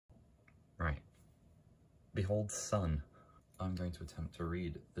behold sun. I'm going to attempt to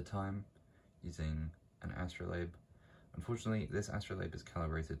read the time using an astrolabe. Unfortunately, this astrolabe is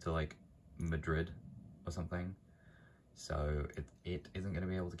calibrated to like Madrid or something, so it isn't going to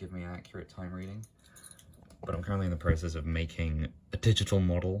be able to give me an accurate time reading. But I'm currently in the process of making a digital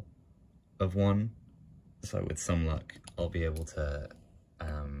model of one, so with some luck I'll be able to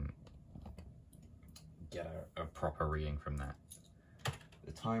get a proper reading from that.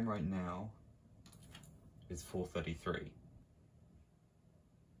 The time right now is 4:33.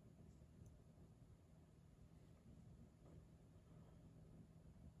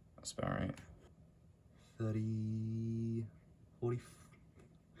 That's about right. 40...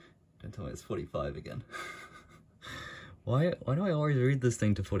 Don't tell me it's 45 again. Why do I always read this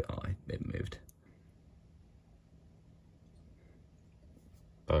thing to 40? Oh, it moved.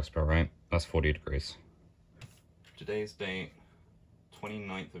 That's about right. That's 40 degrees. Today's date,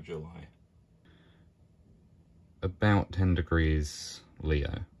 29th of July. About 10 degrees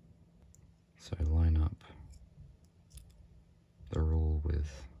Leo. So line up the rule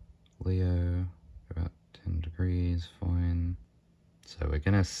with Leo, about 10 degrees, fine. So we're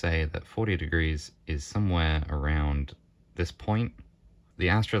gonna say that 40 degrees is somewhere around this point. The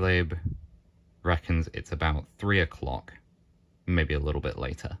astrolabe reckons it's about 3 o'clock, maybe a little bit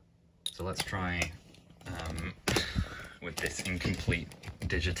later. So let's try with this incomplete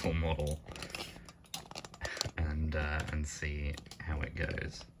digital model and see how it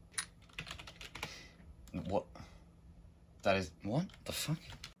goes. What? That is, what the fuck?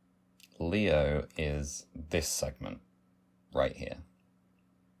 Leo is this segment right here.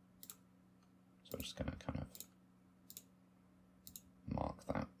 So we're just gonna kind of mark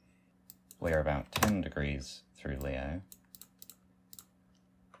that. We're about 10 degrees through Leo,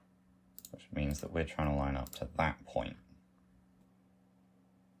 which means that we're trying to line up to that point.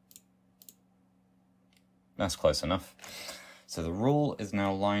 That's close enough. So the rule is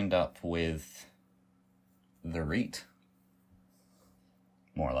now lined up with the rete,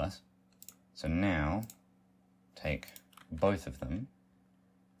 more or less. So now, take both of them,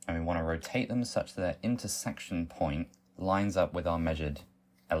 and we want to rotate them such that their intersection point lines up with our measured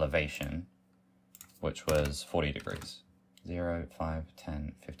elevation, which was 40 degrees. 0, 5,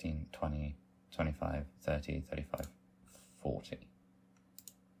 10, 15, 20, 25, 30, 35, 40.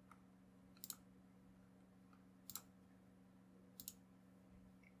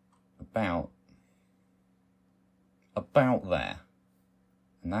 About there.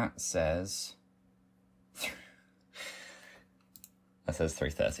 And that says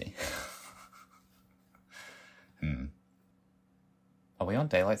 3:30. Are we on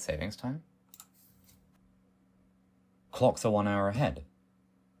daylight savings time? Clocks are 1 hour ahead.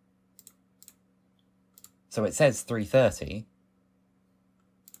 So it says 3:30,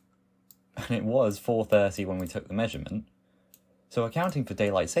 and it was 4:30 when we took the measurement. So accounting for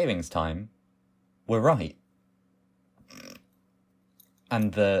daylight savings time, we're right.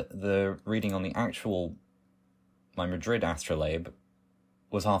 And the reading on the actual, my Madrid astrolabe,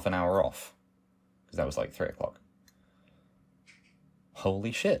 was half an hour off, because that was like 3 o'clock.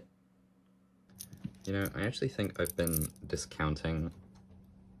 Holy shit. You know, I actually think I've been discounting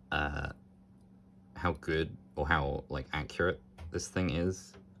how good or how like accurate this thing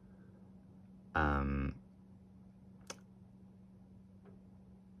is.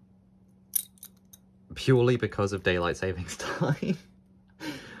 Purely because of daylight savings time.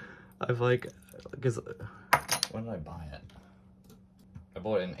 I've like, because, when did I buy it? I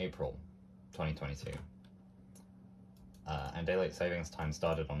bought it in April 2022. And daylight savings time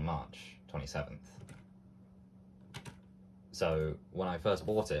started on March 27th. So when I first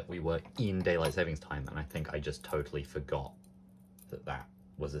bought it, we were in daylight savings time, and I think I just totally forgot that that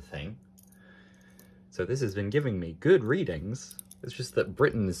was a thing. So this has been giving me good readings. It's just that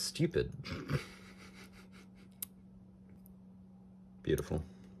Britain is stupid. Beautiful.